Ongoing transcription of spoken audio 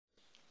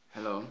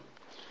Hello,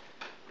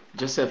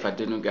 Joseph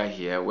Adenuga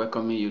here,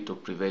 welcoming you to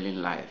Prevailing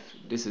Life.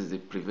 This is the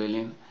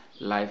Prevailing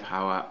Life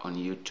Hour on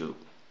YouTube.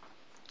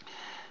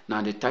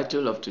 Now, the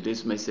title of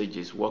today's message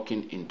is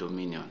Walking in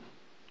Dominion.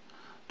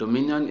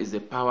 Dominion is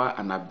the power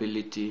and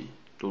ability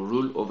to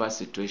rule over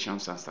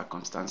situations and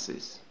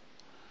circumstances.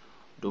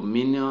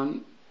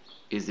 Dominion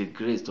is the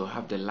grace to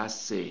have the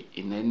last say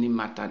in any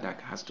matter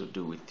that has to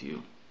do with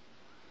you.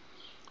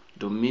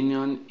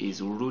 Dominion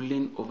is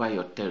ruling over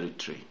your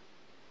territory.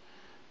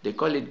 They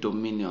call it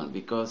dominion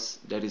because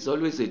there is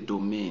always a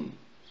domain.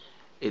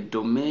 A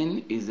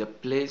domain is a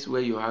place where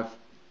you have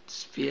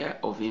sphere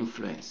of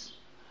influence.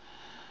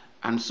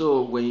 And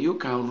so when you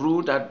can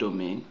rule that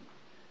domain,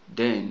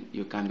 then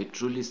you can be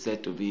truly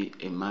said to be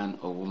a man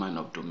or woman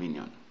of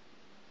dominion.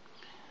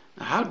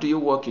 Now, how do you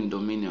walk in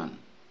dominion?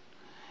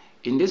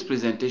 In this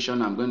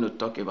presentation, I'm going to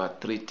talk about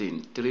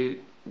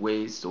three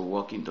ways to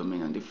walk in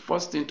dominion. The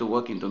first thing to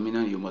walk in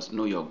dominion, you must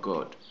know your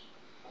God.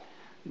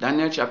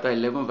 Daniel chapter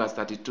 11 verse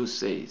 32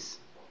 says,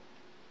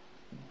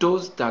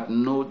 "Those that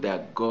know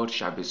their God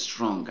shall be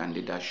strong, and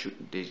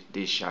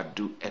they shall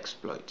do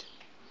exploit."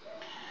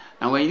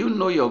 And when you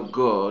know your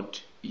God,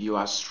 you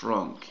are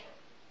strong.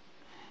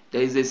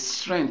 There is a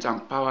strength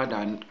and power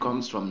that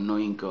comes from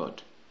knowing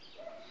God.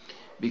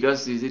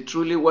 Because is it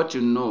truly what you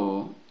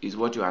know is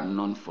what you are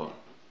known for.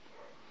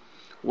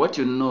 What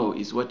you know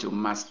is what you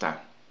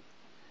master.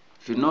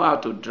 If you know how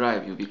to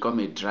drive, you become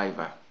a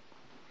driver.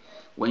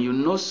 When you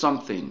know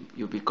something,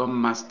 you become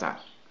master.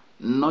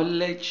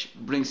 Knowledge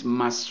brings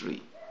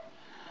mastery.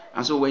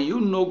 And so when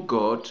you know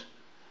God,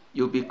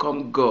 you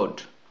become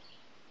God.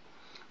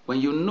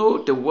 When you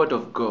know the word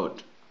of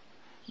God,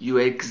 you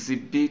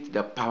exhibit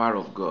the power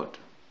of God.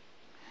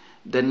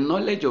 The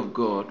knowledge of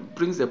God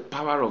brings the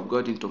power of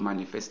God into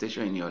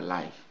manifestation in your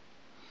life.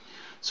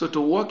 So to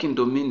walk in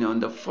dominion,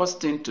 the first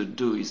thing to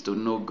do is to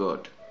know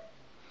God.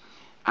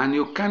 And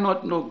you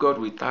cannot know God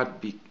without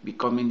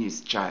becoming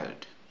His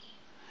child.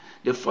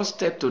 The first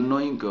step to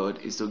knowing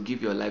God is to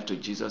give your life to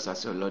Jesus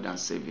as your Lord and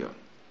Savior.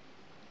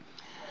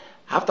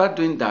 After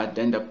doing that,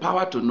 then the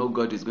power to know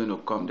God is going to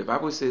come. The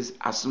Bible says,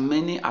 as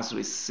many as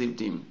received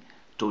Him,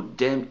 to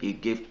them He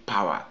gave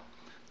power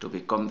to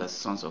become the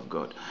sons of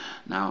God.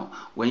 Now,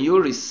 when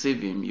you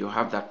receive Him, you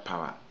have that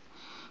power.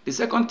 The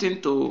second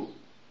thing to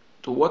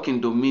walk in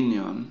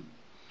dominion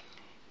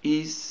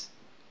is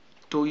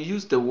to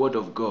use the Word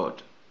of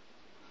God.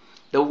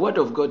 The Word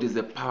of God is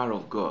the power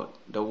of God.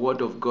 The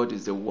Word of God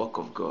is the work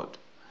of God.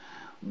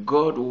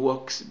 God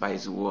works by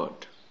His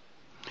Word.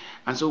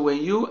 And so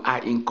when you are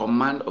in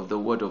command of the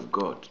Word of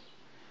God,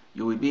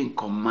 you will be in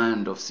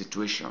command of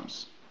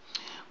situations.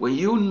 When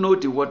you know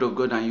the Word of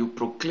God and you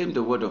proclaim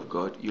the Word of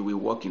God, you will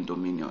walk in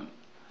dominion.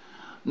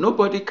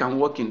 Nobody can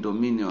walk in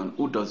dominion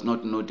who does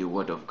not know the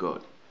Word of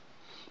God.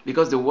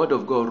 Because the Word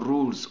of God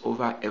rules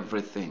over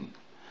everything.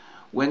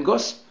 When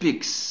God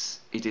speaks,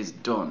 it is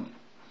done.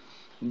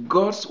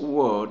 God's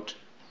word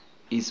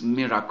is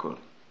miracle.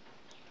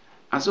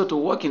 And so to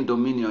walk in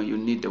dominion, you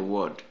need the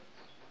word.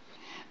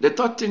 The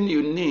third thing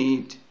you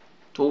need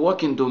to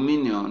walk in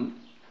dominion,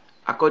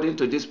 according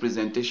to this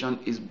presentation,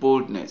 is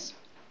boldness.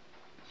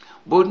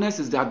 Boldness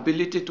is the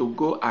ability to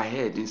go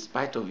ahead in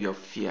spite of your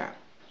fear.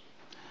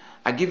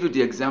 I give you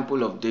the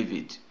example of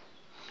David.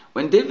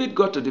 When David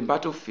got to the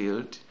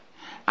battlefield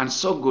and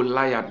saw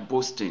Goliath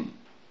boasting,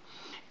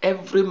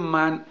 every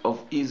man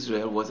of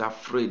Israel was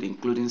afraid,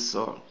 including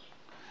Saul.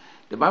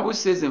 The Bible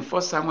says in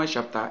 1 Samuel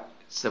chapter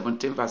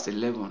 17 verse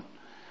 11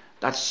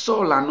 that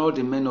Saul and all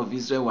the men of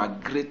Israel were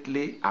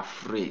greatly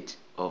afraid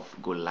of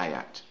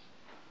Goliath.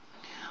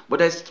 But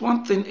there's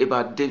one thing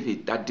about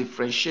David that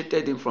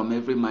differentiated him from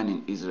every man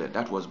in Israel.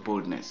 That was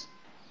boldness.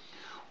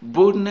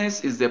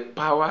 Boldness is the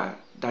power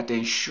that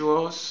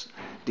ensures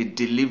the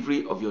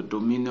delivery of your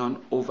dominion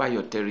over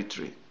your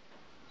territory.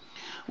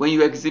 When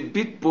you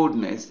exhibit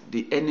boldness,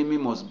 the enemy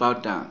must bow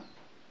down.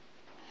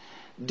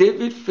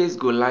 David faced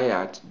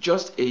Goliath,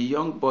 just a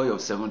young boy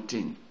of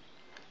 17,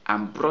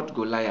 and brought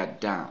Goliath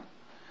down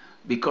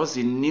because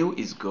he knew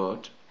his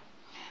God,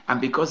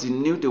 and because he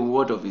knew the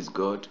word of his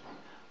God,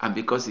 and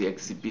because he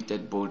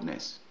exhibited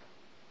boldness.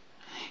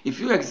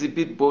 If you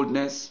exhibit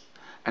boldness,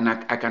 and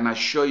I can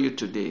assure you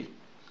today,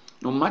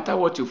 no matter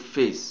what you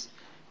face,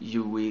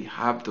 you will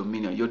have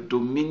dominion. Your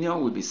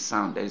dominion will be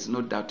sound. There is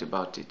no doubt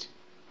about it.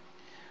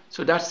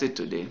 So that's it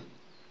today.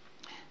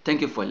 Thank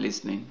you for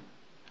listening.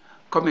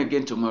 Come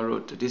again tomorrow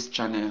to this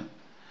channel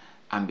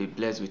and be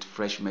blessed with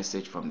fresh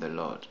message from the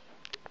Lord.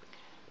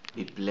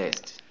 Be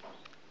blessed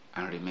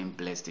and remain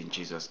blessed in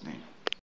Jesus' name.